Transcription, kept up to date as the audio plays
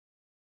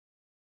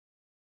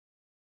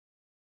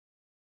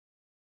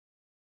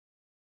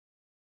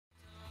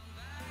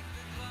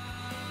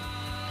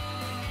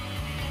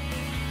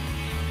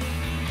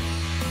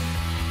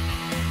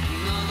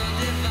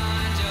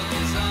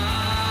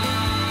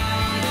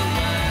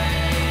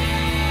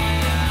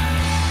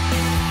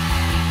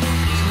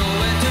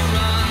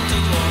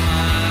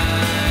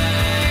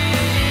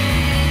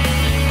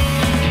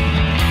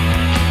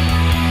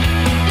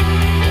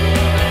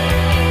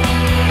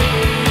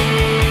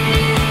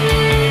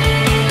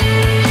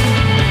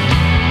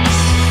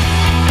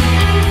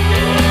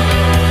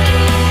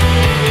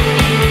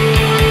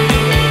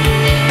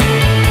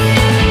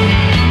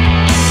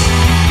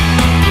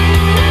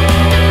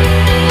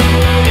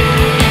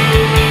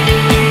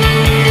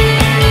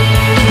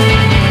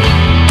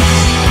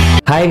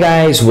Hi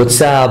guys,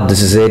 what's up?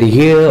 This is Eddie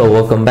here.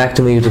 Welcome back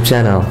to my YouTube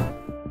channel.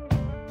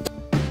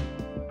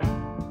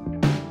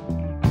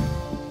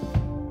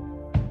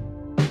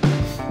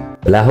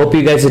 Well, I hope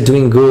you guys are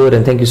doing good,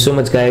 and thank you so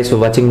much guys for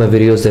watching my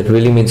videos. That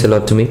really means a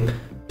lot to me.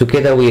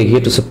 Together we are here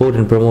to support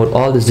and promote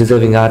all these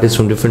deserving artists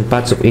from different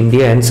parts of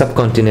India and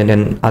subcontinent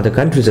and other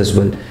countries as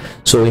well.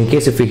 So in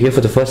case if you're here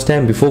for the first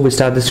time, before we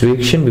start this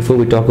reaction, before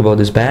we talk about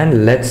this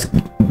band, let's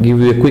give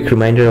you a quick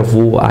reminder of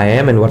who I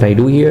am and what I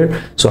do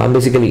here. So I'm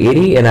basically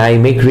Addie, and I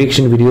make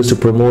reaction videos to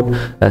promote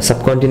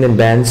subcontinent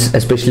bands,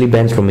 especially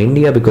bands from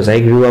India, because I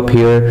grew up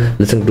here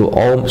listening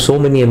to so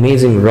many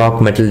amazing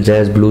rock, metal,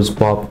 jazz, blues,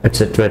 pop,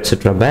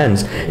 etc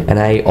bands, and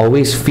I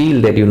always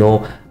feel that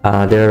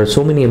there are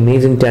so many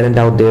amazing talent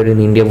out there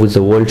in India which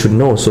the world should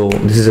know. So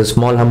this is a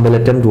small humble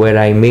attempt where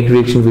I make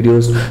reaction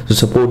videos to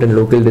support and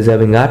local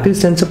deserving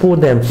artists and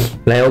support them.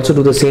 And I also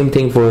do the same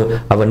thing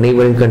for our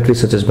neighboring countries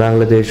such as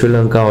Bangladesh, Sri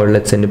Lanka, or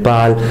let's say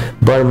Nepal,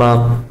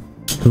 Burma,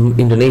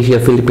 Indonesia,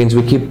 Philippines.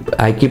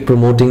 I keep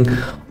promoting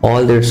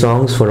all their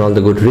songs for all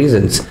the good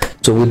reasons.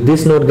 So with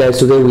this note guys,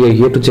 today we are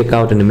here to check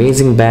out an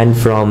amazing band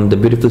from the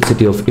beautiful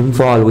city of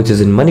Imphal, which is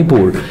in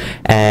Manipur,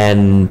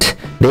 and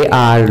they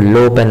are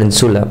Low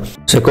Peninsula.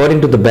 So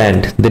according to the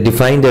band, they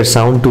define their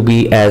sound to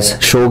be as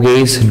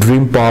showgaze,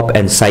 dream pop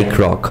and psych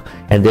rock,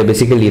 and they're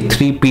basically a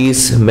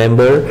three-piece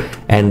member,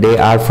 and they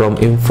are from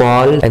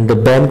Imphal, and the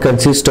band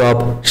consists of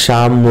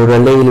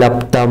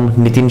Shamurailatpam,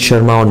 Nitin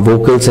Sharma on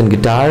vocals and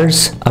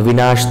guitars,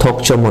 Avinash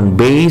Thokchom on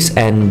bass,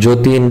 and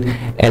Jyotin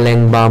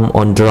Elangbam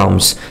on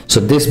drums. So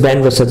this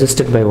band was suggested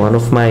by one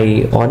of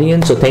my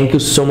audience, so thank you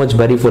so much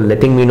buddy for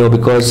letting me know,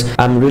 because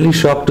I'm really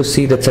shocked to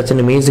see that such an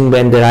amazing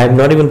band that I have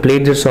not even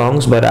played their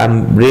songs, but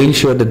I'm really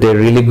sure that they're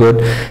really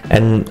good,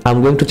 and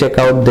I'm going to check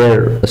out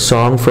their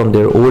song from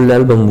their old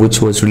album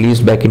which was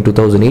released back in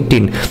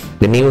 2018.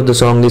 The name of the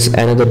song is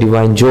Another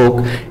Divine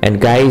Joke, and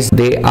guys,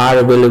 they are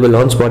available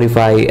on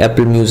Spotify,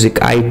 Apple Music,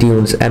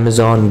 iTunes,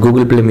 Amazon,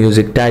 Google Play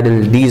Music,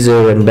 Tidal,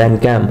 Deezer and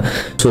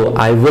Bandcamp. So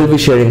I will be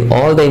sharing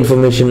all the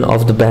information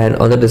of the band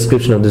on the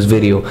description of this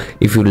video.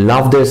 If you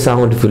love their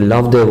sound, if you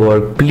love their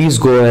work, please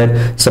go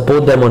ahead,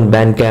 support them on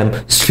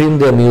Bandcamp, stream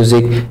their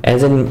music.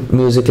 As a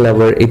music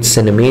lover, it's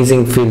an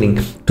amazing feeling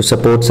to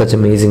support such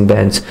amazing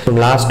bands. From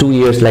last 2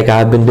 years, like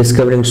I've been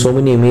discovering so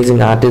many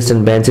amazing artists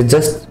and bands. It's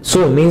just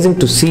so amazing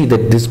to see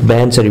that these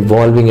bands are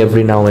evolving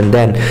every now and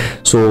then.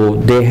 So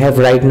they have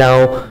right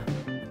now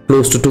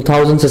close to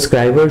 2,000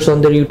 subscribers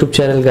on their YouTube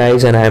channel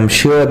guys, and I am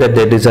sure that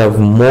they deserve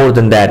more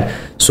than that.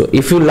 So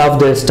if you love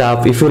their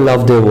stuff, if you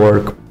love their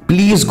work,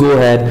 please go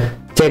ahead,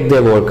 check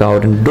their work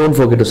out, and don't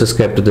forget to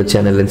subscribe to the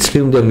channel and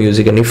stream their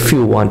music. And if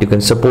you want, you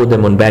can support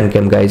them on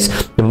Bandcamp guys.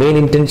 The main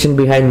intention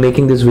behind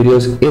making these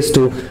videos is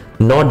to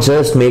not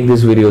just make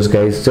these videos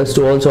guys, just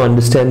to also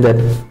understand that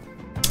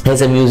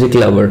as a music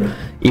lover,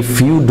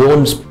 if you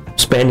don't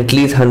spend at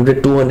least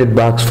 100-200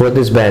 bucks for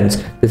these bands,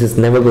 this is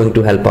never going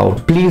to help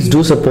out. Please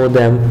do support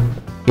them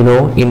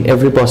in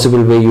every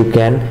possible way you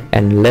can,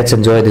 and let's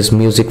enjoy this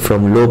music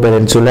from Low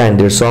Peninsula and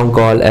their song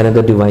called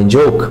Another Divine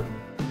Joke.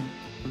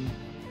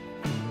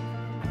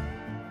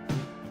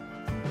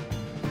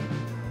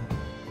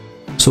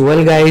 So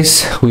well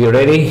guys, we are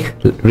ready,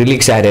 really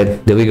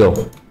excited. There we go.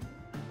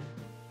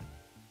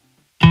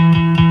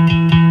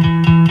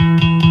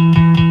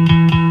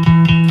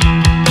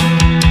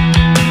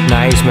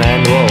 Nice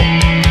man, whoa.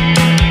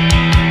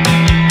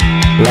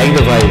 Like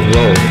the vibe,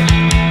 whoa.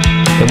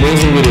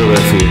 Amazing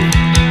videography.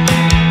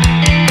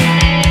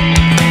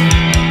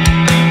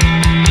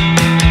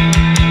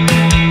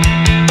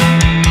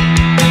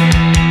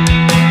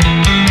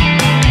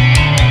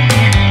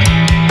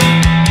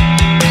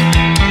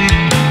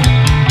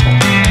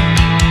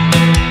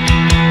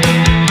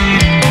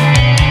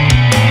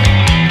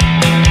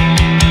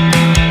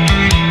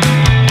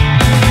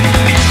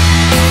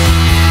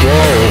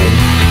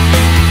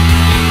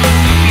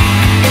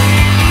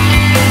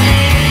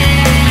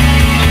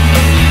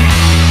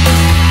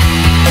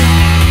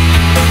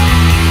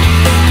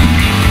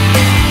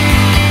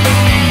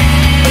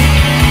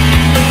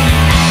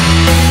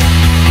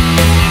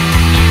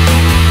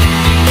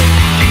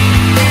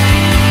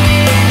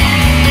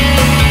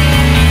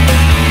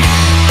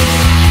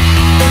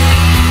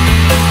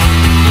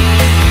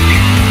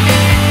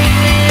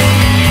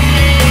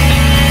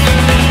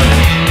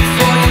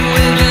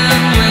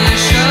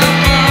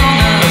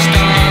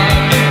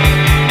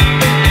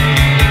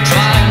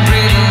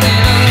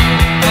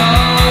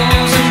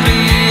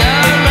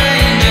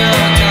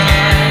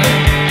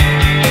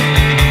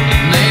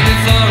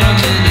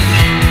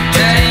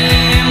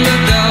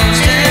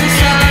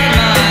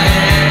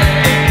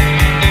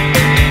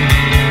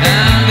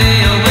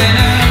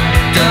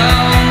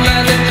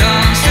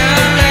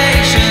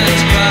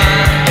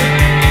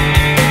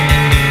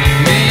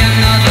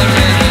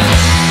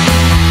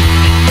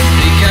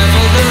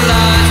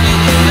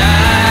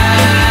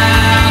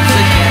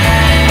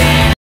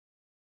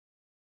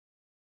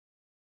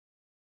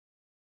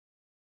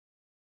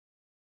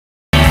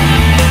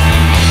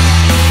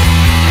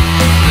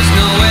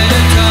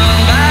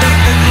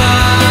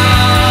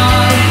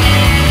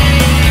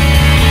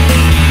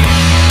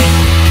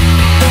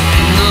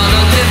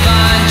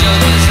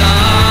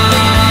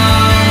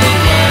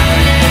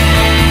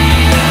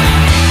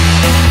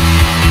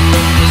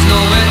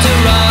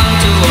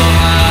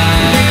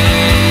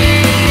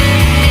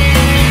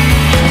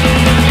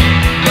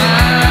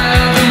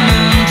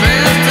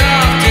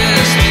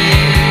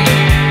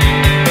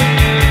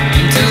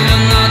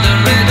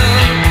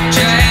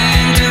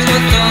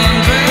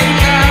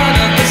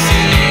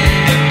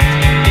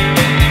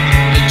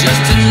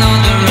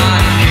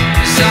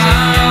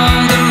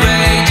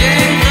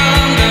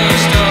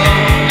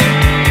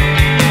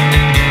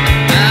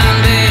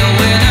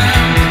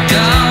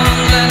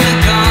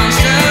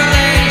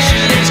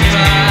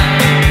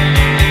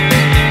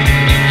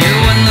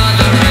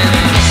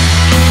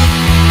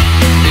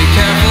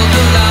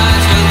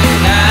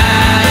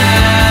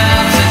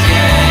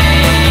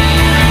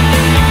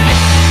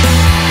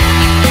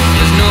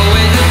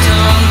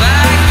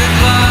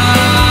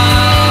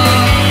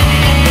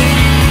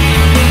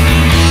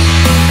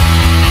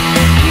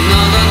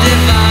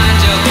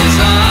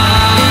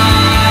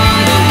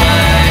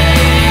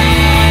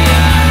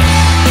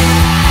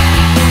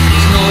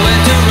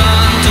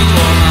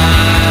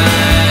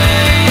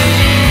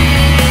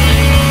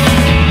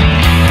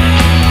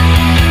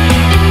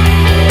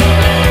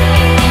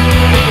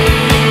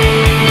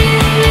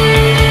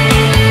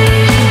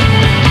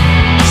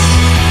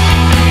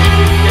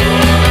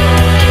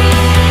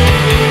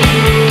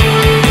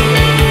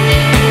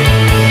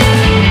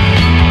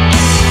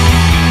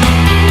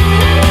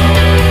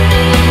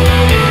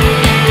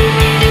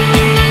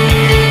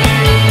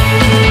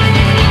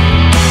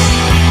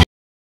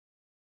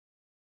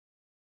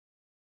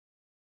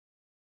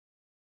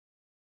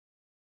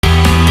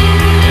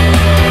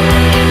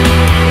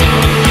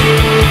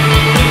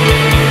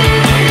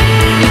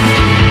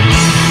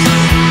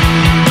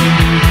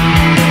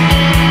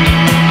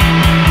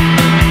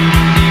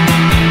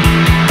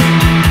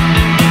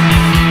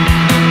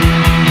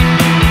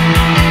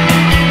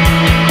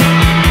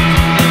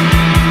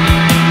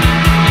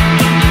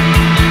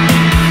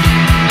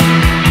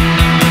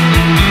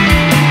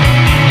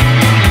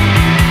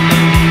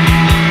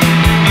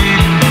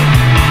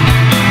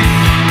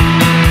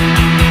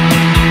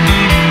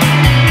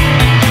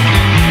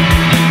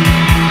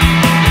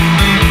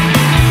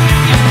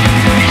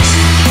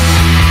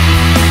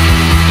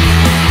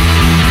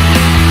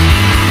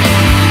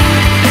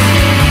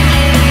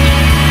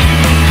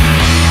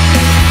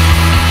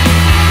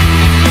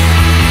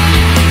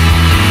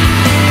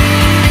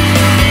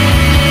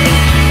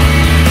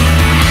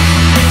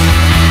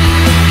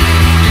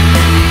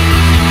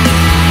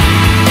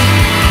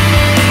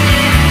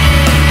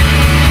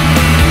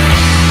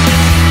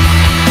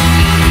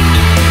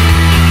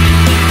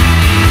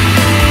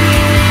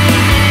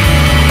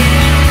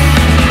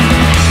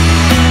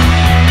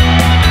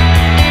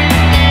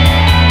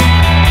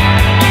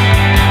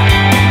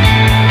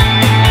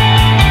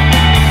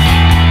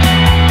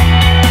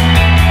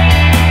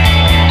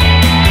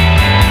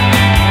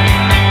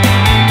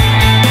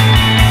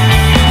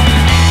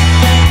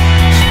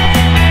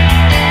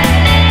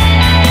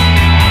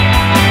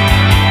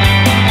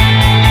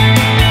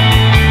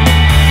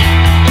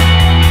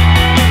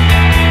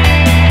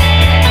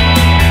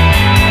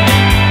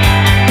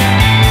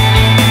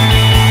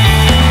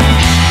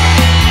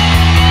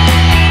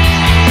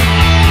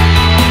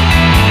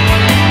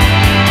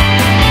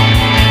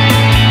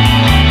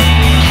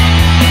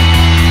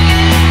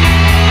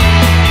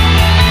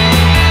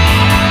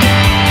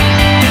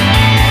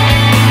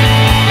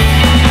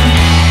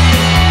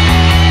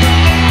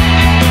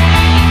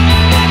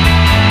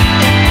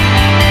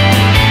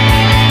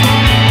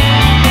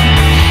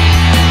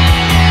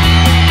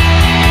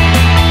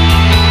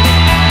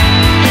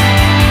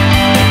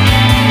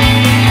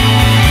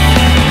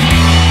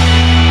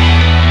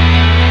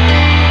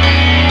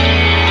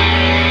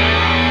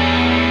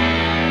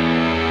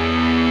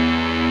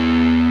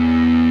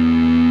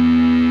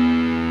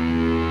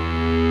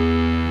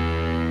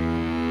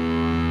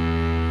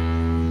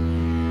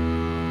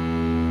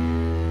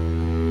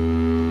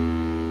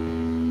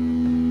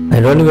 I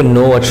don't even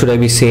know what should I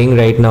be saying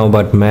right now,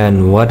 but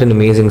man, what an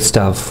amazing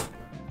stuff.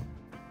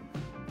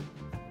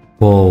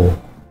 Whoa.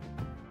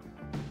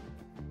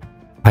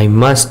 I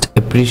must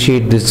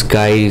appreciate these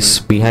guys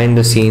behind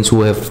the scenes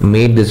who have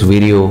made this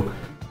video.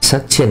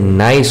 Such a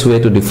nice way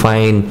to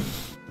define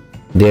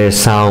their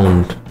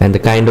sound and the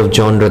kind of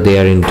genre they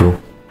are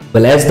into.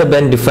 Well, as the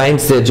band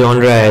defines their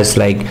genre as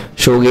like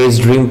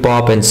shoegaze, dream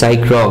pop and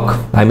psych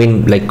rock, I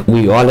mean, like,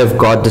 we all have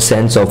got the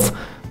sense of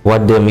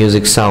what their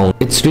music sound.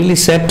 It's really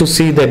sad to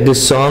see that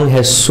this song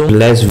has so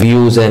less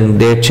views and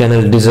their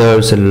channel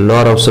deserves a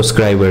lot of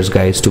subscribers,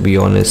 guys, to be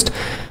honest.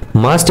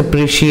 Must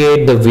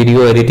appreciate the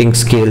video editing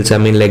skills. I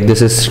mean, like,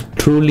 this is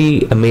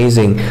truly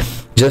amazing.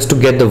 Just to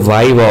get the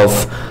vibe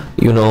of,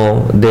 you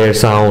know, their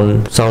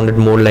sounded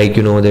more like,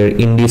 you know, their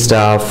indie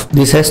stuff.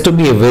 This has to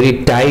be a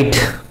very tight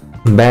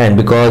band,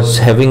 because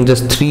having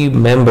just 3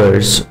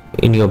 members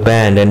in your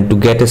band and to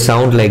get a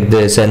sound like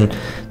this, and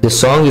the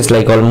song is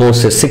like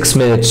almost a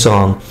 6-minute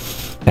song,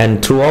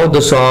 and throughout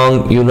the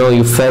song, you know,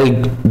 you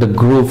felt the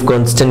groove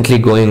constantly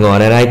going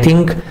on. And I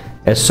think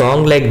a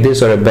song like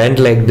this or a band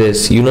like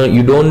this, you know,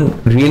 you don't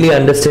really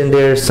understand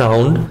their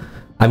sound.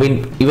 I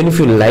mean, even if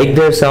you like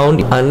their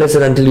sound, unless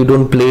and until you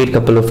don't play it a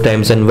couple of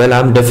times. And well,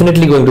 I'm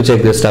definitely going to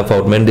check this stuff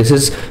out, man. This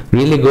is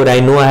really good. I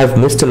know I have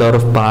missed a lot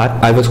of part.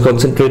 I was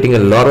concentrating a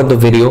lot on the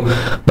video,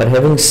 but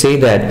having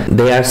said that,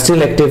 they are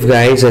still active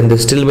guys and they're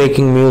still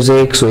making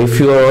music. So if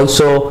you are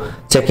also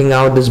checking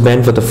out this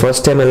band for the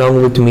first time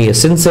along with me, a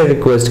sincere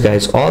request,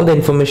 guys, all the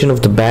information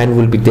of the band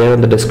will be there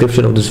in the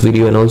description of this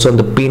video and also on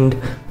the pinned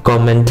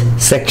comment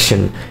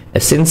section. A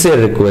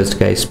sincere request,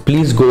 guys,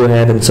 please go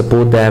ahead and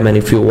support them. And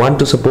if you want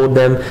to support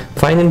them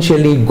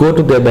financially, go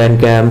to their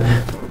Bandcamp,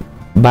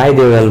 buy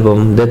their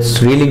album.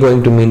 That's really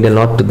going to mean a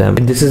lot to them.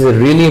 This is a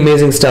really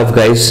amazing stuff,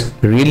 guys.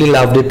 Really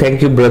loved it.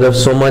 Thank you, brother,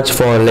 so much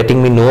for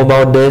letting me know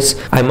about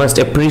this. I must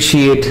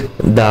appreciate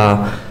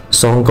the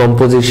song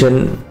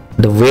composition,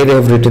 the way they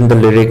have written the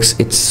lyrics.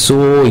 It's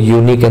so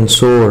unique and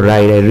so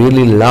right. I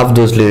really love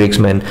those lyrics,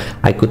 man.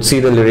 I could see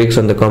the lyrics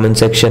on the comment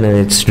section and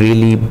it's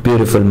really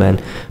beautiful, man.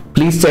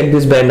 Please check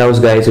this band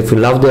out, guys. If you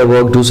love their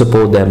work, do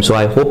support them. So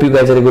I hope you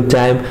guys had a good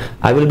time.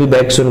 I will be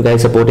back soon,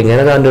 guys, supporting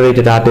another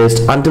underrated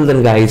artist. Until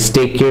then, guys,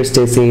 take care,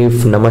 stay safe,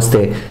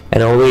 namaste,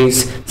 and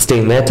always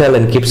stay metal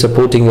and keep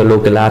supporting your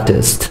local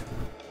artist.